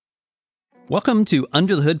Welcome to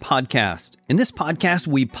Under the Hood Podcast. In this podcast,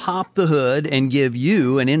 we pop the hood and give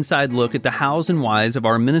you an inside look at the hows and whys of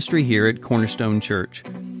our ministry here at Cornerstone Church.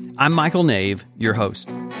 I'm Michael Nave, your host.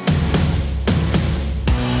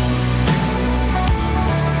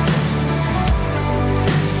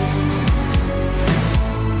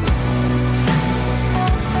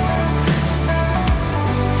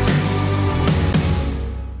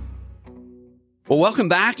 Well, welcome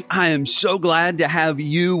back. I am so glad to have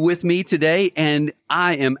you with me today, and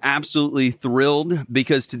I am absolutely thrilled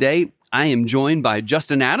because today I am joined by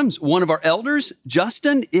Justin Adams, one of our elders.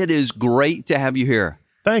 Justin, it is great to have you here.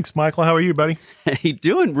 Thanks, Michael. How are you, buddy? Hey,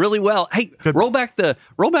 doing really well. Hey, Good. roll back the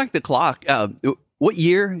clock. What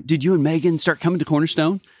year did you and Megan start coming to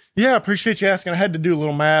Cornerstone? Yeah, appreciate you asking. I had to do a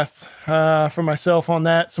little math for myself on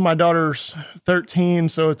that. So my daughter's 13,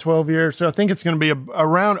 so 12 years. So I think it's going to be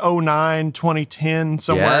around 2009, 2010,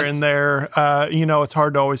 somewhere Yes. in there. It's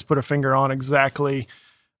hard to always put a finger on exactly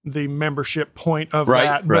the membership point of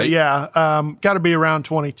that. Right. But yeah, got to be around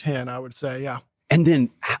 2010, I would say. Yeah. And then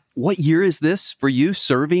what year is this for you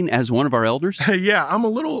serving as one of our elders? Yeah, I'm a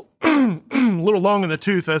little little long in the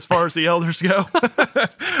tooth as far as the elders go.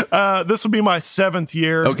 This will be my 7th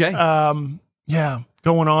year. Okay.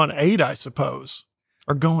 Going on 8, I suppose.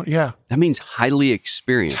 Yeah. That means highly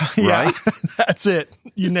experienced, right? Yeah, that's it.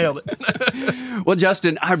 You nailed it. Well,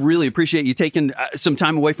 Justin, I really appreciate you taking some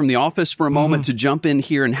time away from the office for a moment to jump in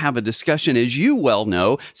here and have a discussion. As you well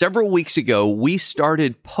know, several weeks ago, we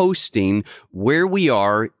started posting where we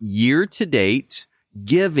are year to date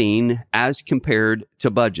giving as compared to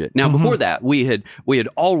budget. Now, before that, we had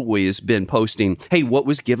always been posting, hey, what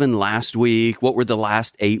was given last week? What were the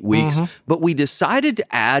last 8 weeks? But we decided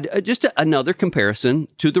to add just another comparison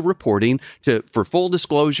to the reporting for full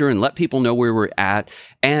disclosure and let people know where we're at.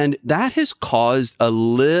 And that has caused a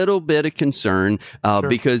little bit of concern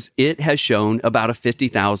because it has shown about a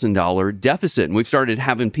 $50,000 deficit. And we've started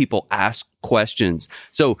having people ask questions.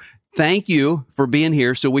 So thank you for being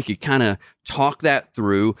here so we could kind of talk that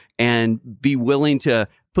through and be willing to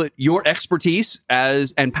put your expertise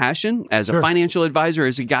and passion as a financial advisor,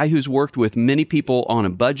 as a guy who's worked with many people on a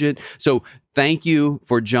budget. So thank you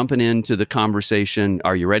for jumping into the conversation.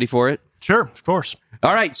 Are you ready for it? Sure, of course.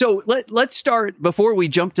 All right. So let's start before we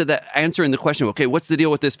jump to the answering the question. Okay, what's the deal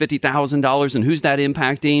with this $50,000 and who's that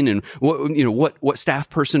impacting and what staff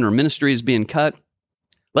person or ministry is being cut?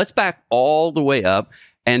 Let's back all the way up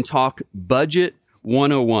and talk budget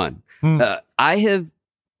 101. I have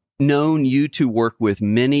known you to work with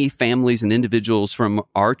many families and individuals from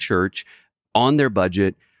our church on their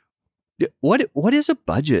budget. What is a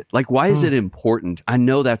budget? Like, why is it important? I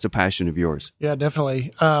know that's a passion of yours. Yeah,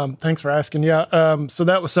 definitely. Thanks for asking. Yeah. So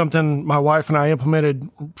that was something my wife and I implemented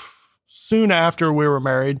soon after we were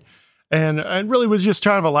married. And it really was just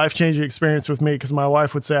kind of a life-changing experience with me because my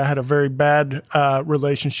wife would say I had a very bad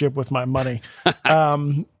relationship with my money.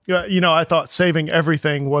 I thought saving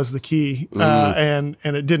everything was the key, and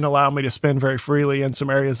it didn't allow me to spend very freely in some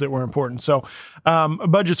areas that were important. So a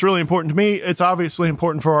budget's really important to me. It's obviously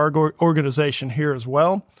important for our organization here as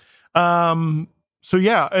well. So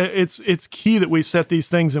yeah, it's key that we set these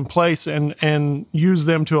things in place and use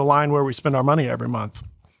them to align where we spend our money every month.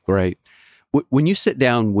 Great. When you sit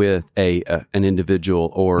down with an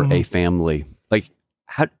individual or a family, like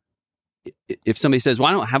if somebody says, "Well,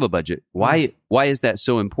 I don't have a budget," why is that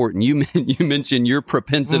so important? You mentioned your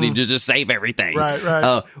propensity to just save everything.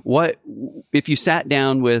 Right. What if you sat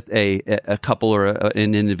down with a couple or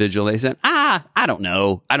an individual? They said, "I don't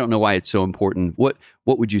know why it's so important." What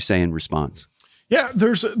would you say in response? Yeah,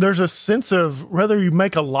 there's a sense of whether you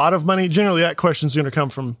make a lot of money. Generally, that question is going to come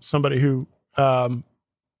from somebody who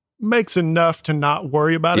makes enough to not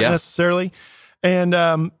worry about it necessarily. And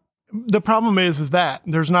the problem is that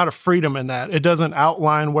there's not a freedom in that. It doesn't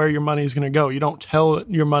outline where your money is going to go. You don't tell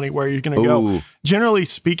your money where you're going to go. Generally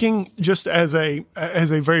speaking, just as a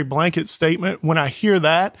very blanket statement, when I hear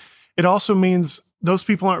that, it also means those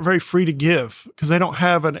people aren't very free to give because they don't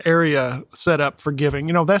have an area set up for giving.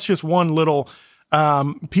 That's just one little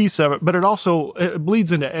piece of it, but it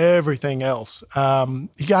bleeds into everything else.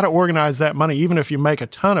 You got to organize that money, even if you make a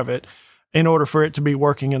ton of it, in order for it to be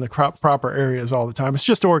working in the proper areas all the time. It's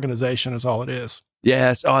just organization is all it is.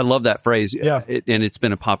 Yes. Oh, I love that phrase. Yeah. And it's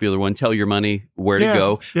been a popular one. Tell your money where to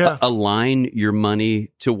go. Yeah. Align your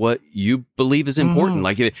money to what you believe is important.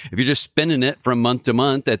 Like if you're just spending it from month to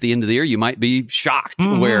month at the end of the year, you might be shocked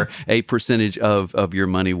where a percentage of your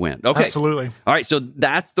money went. Okay. Absolutely. All right. So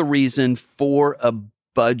that's the reason for a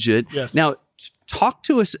budget. Yes. Now, talk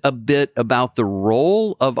to us a bit about the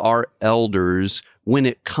role of our elders when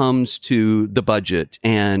it comes to the budget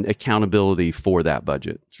and accountability for that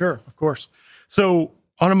budget? Sure, of course. So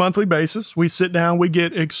on a monthly basis, we sit down, we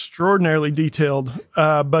get extraordinarily detailed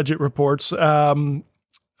budget reports.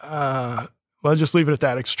 Let's just leave it at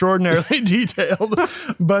that. Extraordinarily detailed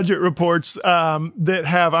budget reports that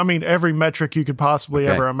have, every metric you could possibly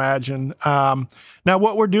ever imagine. Now,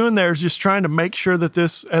 what we're doing there is just trying to make sure that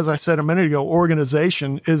this, as I said a minute ago,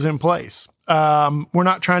 organization is in place. We're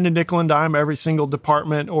not trying to nickel and dime every single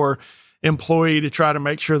department or employee to try to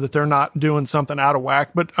make sure that they're not doing something out of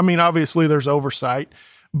whack. But, obviously there's oversight.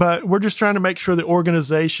 But we're just trying to make sure the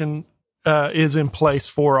organization is in place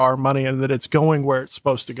for our money and that it's going where it's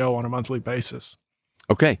supposed to go on a monthly basis.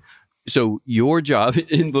 Okay. So your job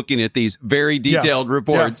in looking at these very detailed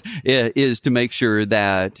reports is to make sure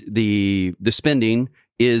that the spending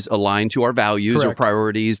is aligned to our values or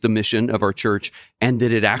priorities, the mission of our church, and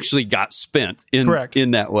that it actually got spent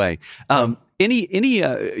in that way.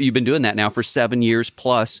 You've been doing that now for 7 years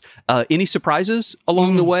plus. Any surprises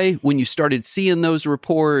along the way when you started seeing those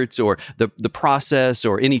reports or the process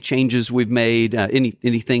or any changes we've made,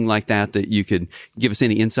 anything like that you could give us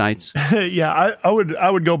any insights? Yeah, I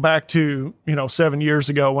would go back to, 7 years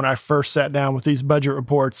ago when I first sat down with these budget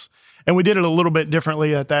reports, and we did it a little bit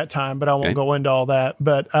differently at that time, but I won't go into all that.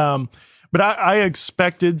 But I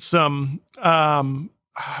expected some,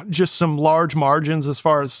 just some large margins as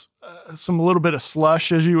far as a little bit of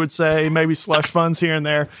slush, as you would say, maybe slush funds here and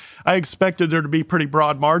there. I expected there to be pretty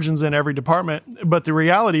broad margins in every department. But the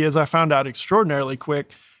reality is I found out extraordinarily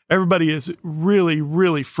quick, everybody is really,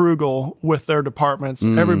 really frugal with their departments.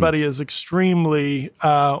 Everybody is extremely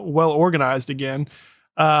well organized again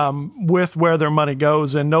with where their money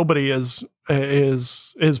goes. And nobody has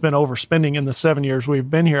been overspending in the 7 years we've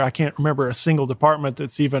been here. I can't remember a single department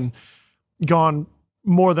that's even gone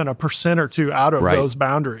more than 1% or 2% out of those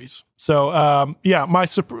boundaries. So, my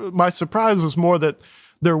surprise was more that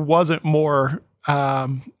there wasn't more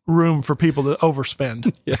room for people to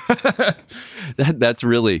overspend. That's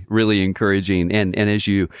really, really encouraging. And as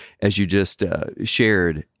you just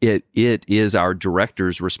shared, it is our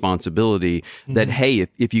director's responsibility that, hey,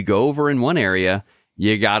 if you go over in one area,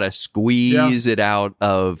 you got to squeeze it out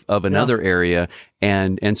of another area.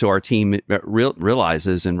 And so our team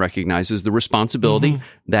realizes and recognizes the responsibility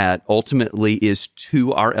that ultimately is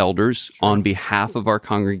to our elders on behalf of our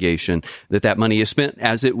congregation, that money is spent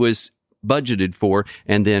as it was budgeted for,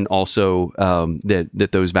 and then also that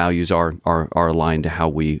those values are aligned to how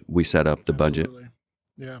we set up the budget.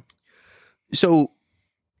 Yeah. So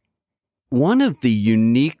one of the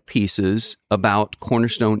unique pieces about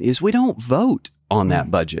Cornerstone is we don't vote on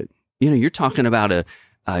that budget. You're talking about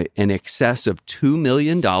an excess of $2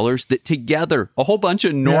 million that together, a whole bunch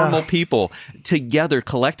of normal people together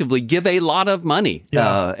collectively give a lot of money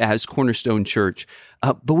as Cornerstone Church.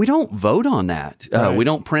 But we don't vote on that. We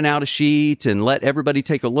don't print out a sheet and let everybody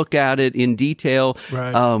take a look at it in detail.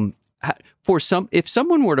 If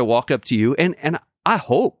someone were to walk up to you, and I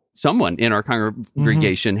hope someone in our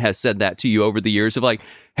congregation has said that to you over the years of like,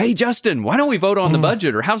 hey, Justin, why don't we vote on the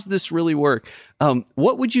budget? Or how's this really work?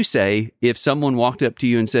 What would you say if someone walked up to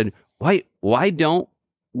you and said, why don't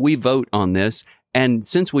we vote on this? And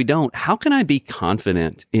since we don't, how can I be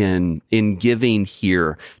confident in giving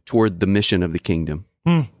here toward the mission of the kingdom?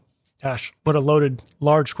 Gosh, what a loaded,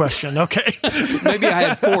 large question. Okay. Maybe I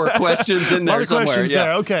had 4 questions in there somewhere.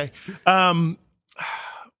 There. Okay.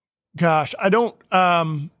 Gosh, I don't...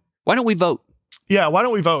 why don't we vote? Yeah, why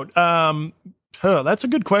don't we vote? That's a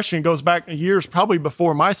good question. It goes back years, probably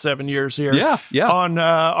before my 7 years here. On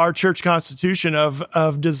our church constitution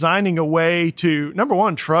of designing a way to, number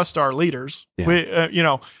one, trust our leaders.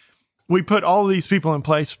 We put all of these people in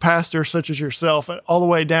place, pastors such as yourself, all the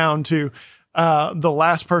way down to the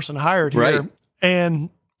last person hired here, and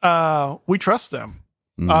we trust them,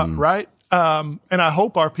 right? And I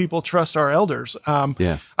hope our people trust our elders.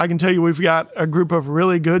 I can tell you we've got a group of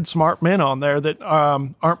really good, smart men on there that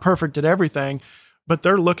aren't perfect at everything, but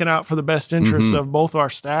they're looking out for the best interests of both our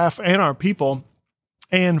staff and our people.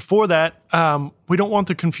 And for that, we don't want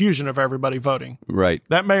the confusion of everybody voting. Right.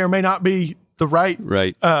 That may or may not be the right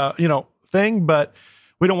thing, but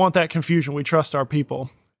we don't want that confusion. We trust our people.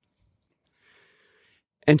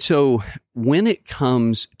 And so when it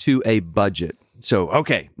comes to a budget,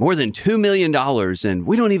 okay, more than $2 million and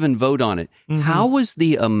we don't even vote on it. How was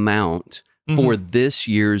the amount for this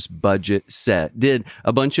year's budget set? Did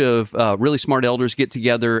a bunch of really smart elders get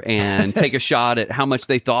together and take a shot at how much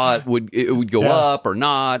they thought it would go up or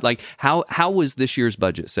not? Like how was this year's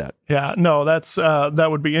budget set? Yeah, no, that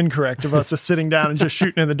would be incorrect of us just sitting down and just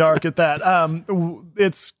shooting in the dark at that.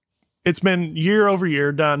 it's been year over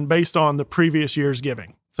year done based on the previous year's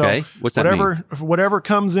giving. So okay. What's that mean? Whatever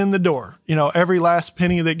comes in the door, every last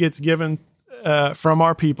penny that gets given from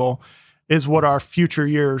our people is what our future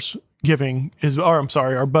year's giving is,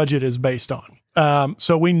 our budget is based on.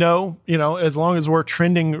 So we know, as long as we're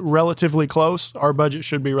trending relatively close, our budget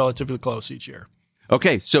should be relatively close each year.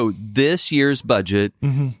 Okay, so this year's budget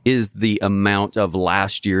is the amount of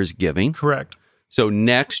last year's giving. Correct. So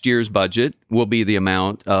next year's budget will be the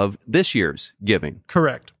amount of this year's giving.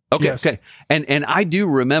 Correct. Okay, yes. okay. And I do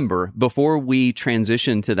remember, before we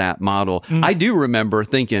transitioned to that model, I do remember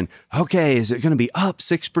thinking, okay, is it going to be up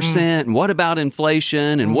 6%? And what about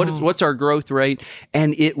inflation? And what's our growth rate?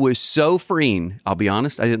 And it was so freeing. I'll be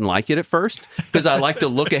honest, I didn't like it at first because I like to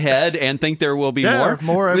look ahead and think there will be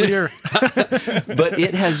more every year. But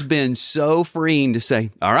it has been so freeing to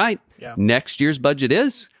say, all right, next year's budget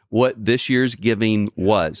is what this year's giving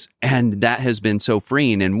was. And that has been so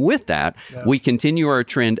freeing. And with that, we continue our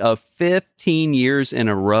trend of 15 years in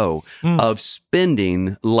a row of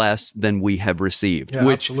spending less than we have received,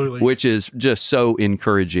 which is just so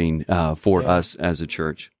encouraging for us as a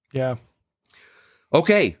church. Yeah.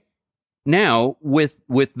 Okay. Now, with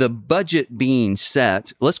the budget being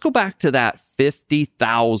set, let's go back to that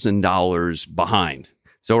 $50,000 behind.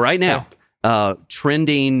 So right now,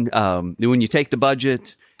 trending, when you take the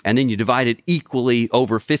budget and then you divide it equally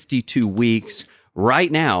over 52 weeks.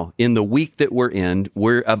 Right now, in the week that we're in,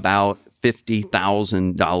 we're about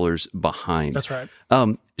 $50,000 behind. That's right.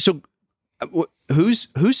 So who's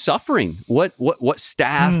suffering? What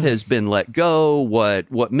staff has been let go?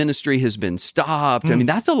 What ministry has been stopped? I mean,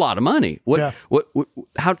 that's a lot of money.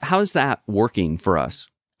 How is that working for us?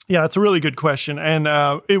 Yeah, it's a really good question. And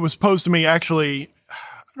it was posed to me, actually,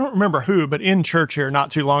 I don't remember who, but in church here not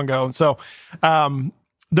too long ago. And so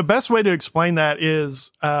the best way to explain that is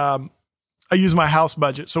I use my house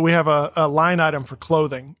budget. So we have a line item for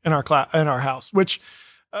clothing in our house, which,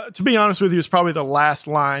 to be honest with you, is probably the last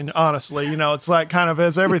line, honestly. It's like kind of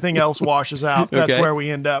as everything else washes out, that's where we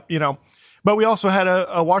end up, But we also had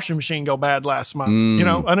a washing machine go bad last month,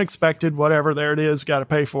 unexpected, whatever, there it is, got to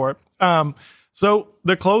pay for it. So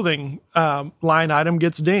the clothing line item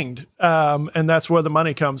gets dinged, and that's where the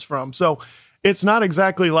money comes from. So it's not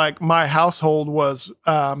exactly like my household was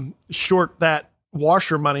short that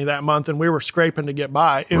washer money that month and we were scraping to get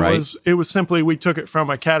by. It was simply we took it from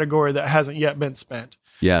a category that hasn't yet been spent.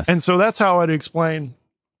 Yes. And so that's how I'd explain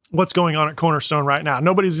what's going on at Cornerstone right now.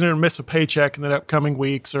 Nobody's going to miss a paycheck in the upcoming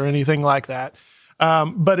weeks or anything like that.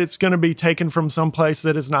 But it's going to be taken from some place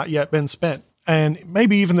that has not yet been spent. And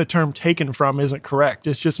maybe even the term taken from isn't correct.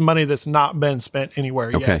 It's just money that's not been spent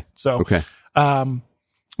anywhere yet. So,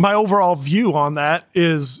 my overall view on that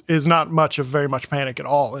is not very much panic at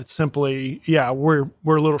all. It's simply, we're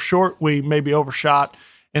a little short. We maybe overshot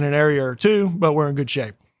in an area or two, but we're in good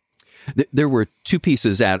shape. There were two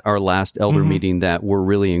pieces at our last elder meeting that were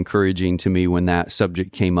really encouraging to me when that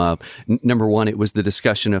subject came up. Number one, it was the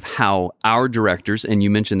discussion of how our directors, and you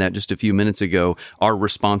mentioned that just a few minutes ago, are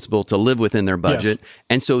responsible to live within their budget. Yes.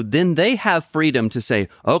 And so then they have freedom to say,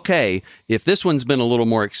 okay, if this one's been a little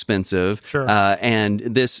more expensive, and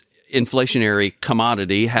this inflationary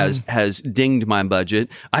commodity has dinged my budget,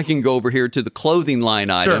 I can go over here to the clothing line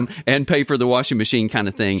item and pay for the washing machine kind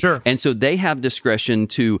of thing. And so they have discretion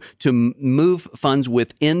to move funds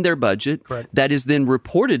within their budget that is then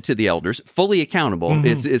reported to the elders, fully accountable.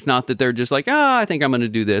 It's not that they're just like, I think I'm going to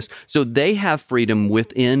do this. So they have freedom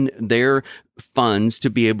within their funds to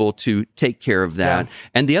be able to take care of that.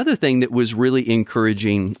 And the other thing that was really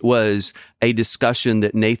encouraging was a discussion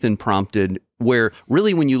that Nathan prompted where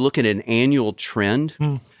really when you look at an annual trend,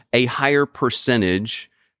 a higher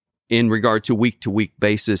percentage in regard to week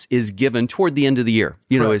basis is given toward the end of the year,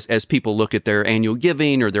 as people look at their annual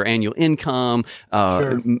giving or their annual income,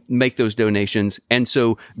 make those donations. And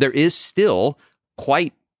so there is still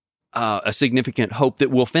quite a significant hope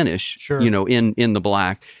that we'll finish, in the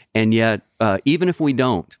black. And yet, even if we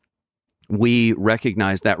don't, we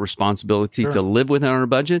recognize that responsibility to live within our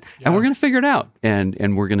budget, and we're going to figure it out,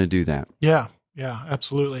 and we're going to do that. Yeah,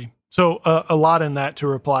 absolutely. So a lot in that to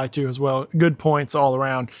reply to as well. Good points all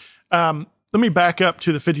around. Let me back up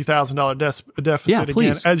to the $50,000 deficit again.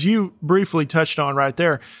 Please. As you briefly touched on right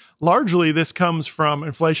there, largely this comes from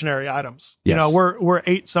inflationary items. Yes. We're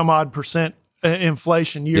 8 some odd percent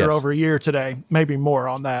inflation year over year today, maybe more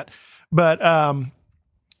on that. But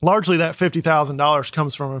largely that $50,000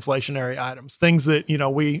 comes from inflationary items, things that,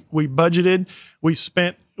 we budgeted,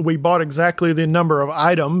 we bought exactly the number of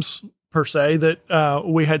items per se that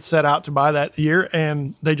we had set out to buy that year,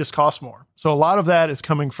 and they just cost more. So a lot of that is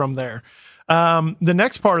coming from there. The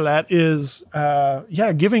next part of that is,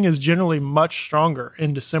 giving is generally much stronger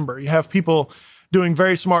in December. You have people doing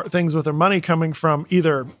very smart things with their money coming from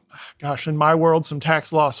either, in my world, some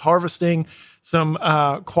tax loss harvesting, some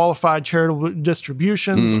qualified charitable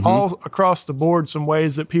distributions, all across the board, some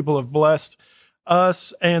ways that people have blessed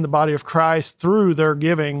us and the body of Christ through their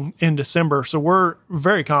giving in December. So we're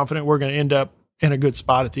very confident we're going to end up in a good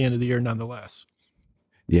spot at the end of the year nonetheless.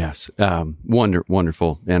 Yes.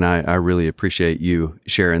 Wonderful. And I really appreciate you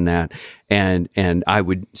sharing that. And I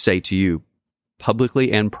would say to you,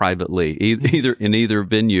 publicly and privately, either in either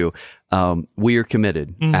venue, we are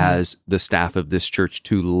committed as the staff of this church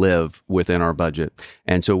to live within our budget,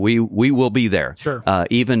 and so we will be there. Sure.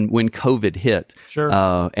 Even when COVID hit, sure.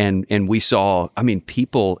 And we saw,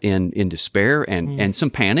 people in despair and some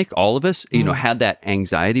panic. All of us, had that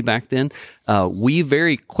anxiety back then. We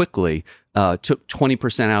very quickly took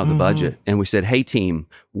 20% out of the budget, and we said, "Hey, team,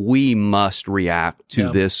 we must react to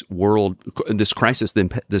this crisis,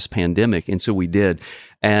 this pandemic." And so we did,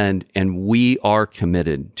 and we are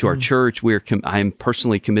committed to our church. I am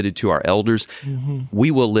personally committed to our elders.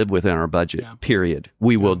 We will live within our budget. Period.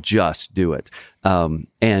 We will just do it, and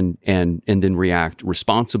then react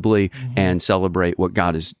responsibly and celebrate what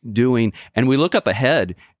God is doing. And we look up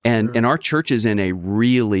ahead, and our church is in a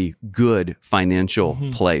really good financial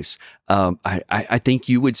place. I think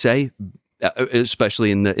you would say,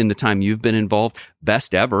 especially in the time you've been involved,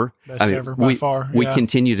 best ever. Ever by far. We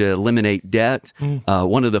continue to eliminate debt.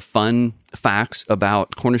 One of the fun facts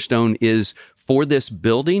about Cornerstone is, for this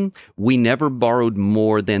building, we never borrowed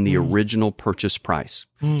more than the original purchase price.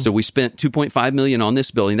 So we spent $2.5 million on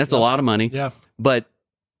this building. That's a lot of money. Yeah. But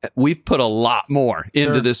we've put a lot more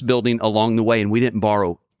into this building along the way, and we didn't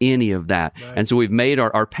borrow any of that. Right. And so we've made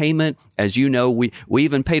our payment. As you know, we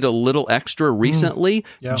even paid a little extra recently,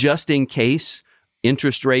 just in case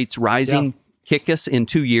interest rates rising kick us in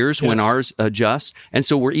 2 years when ours adjust. And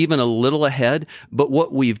so we're even a little ahead. But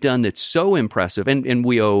what we've done that's so impressive, and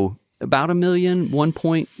we owe about $1 million,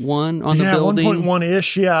 1.1 on the building.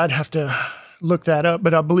 1.1-ish. Yeah, I'd have to look that up,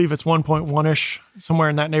 but I believe it's 1.1-ish, somewhere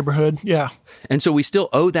in that neighborhood. Yeah. And so we still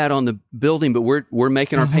owe that on the building, but we're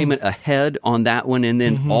making our payment ahead on that one. And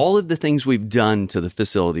then all of the things we've done to the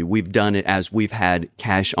facility, we've done it as we've had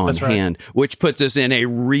cash on hand, which puts us in a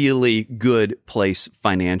really good place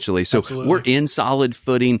financially. So we're in solid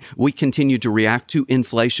footing. We continue to react to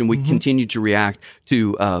inflation. We continue to react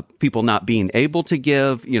to people not being able to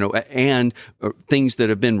give, and things that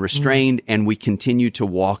have been restrained. And we continue to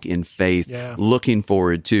walk in faith, looking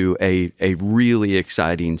forward to a really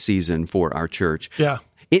exciting season for our church. Yeah.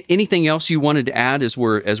 Anything else you wanted to add as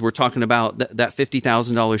we're talking about that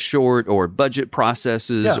 $50,000 short, or budget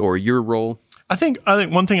processes, or your role? I think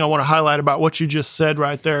one thing I want to highlight about what you just said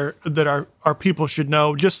right there, that our people should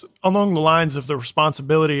know, just along the lines of the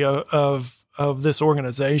responsibility of this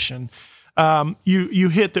organization. You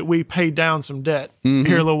hit that we paid down some debt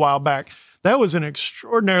here a little while back. That was an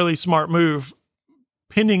extraordinarily smart move.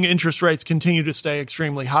 Pending interest rates continue to stay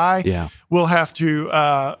extremely high. We'll have to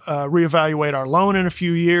reevaluate our loan in a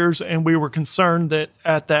few years, and we were concerned that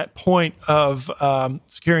at that point of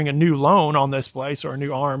securing a new loan on this place, or a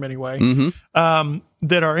new arm anyway,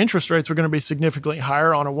 that our interest rates were going to be significantly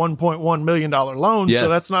higher on a $1.1 million loan. So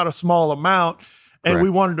that's not a small amount. And we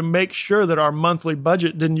wanted to make sure that our monthly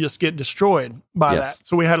budget didn't just get destroyed by that.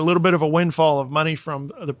 So we had a little bit of a windfall of money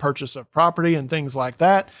from the purchase of property and things like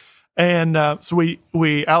that. And so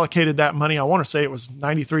we allocated that money. I want to say it was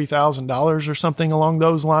 $93,000 or something along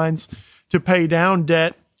those lines, to pay down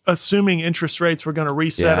debt, assuming interest rates were going to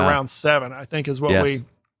reset around 7%, I think is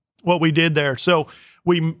what we did there. So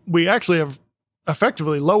we actually have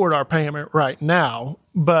effectively lowered our payment right now,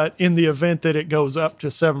 but in the event that it goes up to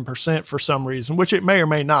 7% for some reason, which it may or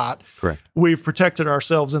may not, we've protected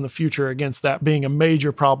ourselves in the future against that being a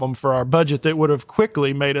major problem for our budget that would have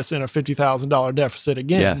quickly made us in a $50,000 deficit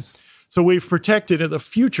again. So we've protected the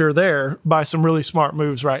future there by some really smart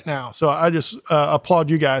moves right now. So I just applaud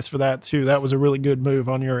you guys for that too. That was a really good move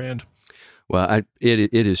on your end. Well,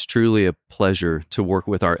 it is truly a pleasure to work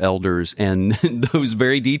with our elders, and those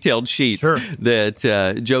very detailed sheets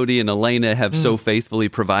that Jody and Elena have so faithfully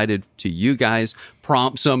provided to you guys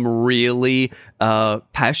prompt some really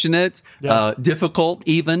passionate, difficult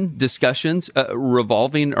even discussions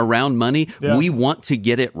revolving around money. We want to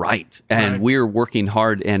get it right, and we're working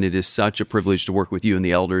hard, and it is such a privilege to work with you and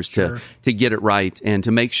the elders to get it right and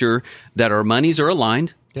to make sure that our monies are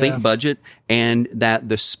aligned. Think budget, and that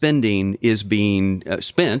the spending is being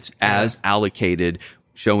spent as allocated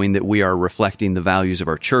showing that we are reflecting the values of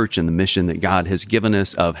our church and the mission that God has given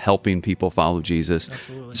us of helping people follow Jesus.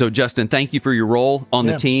 Absolutely. So, Justin, thank you for your role on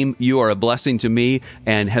the team. You are a blessing to me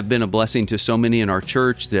and have been a blessing to so many in our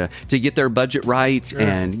church to get their budget right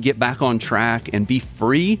and get back on track and be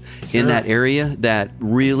free in that area that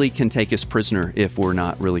really can take us prisoner if we're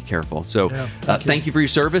not really careful. So thank you for your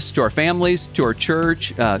service to our families, to our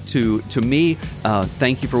church, to me.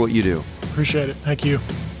 Thank you for what you do. Appreciate it. Thank you.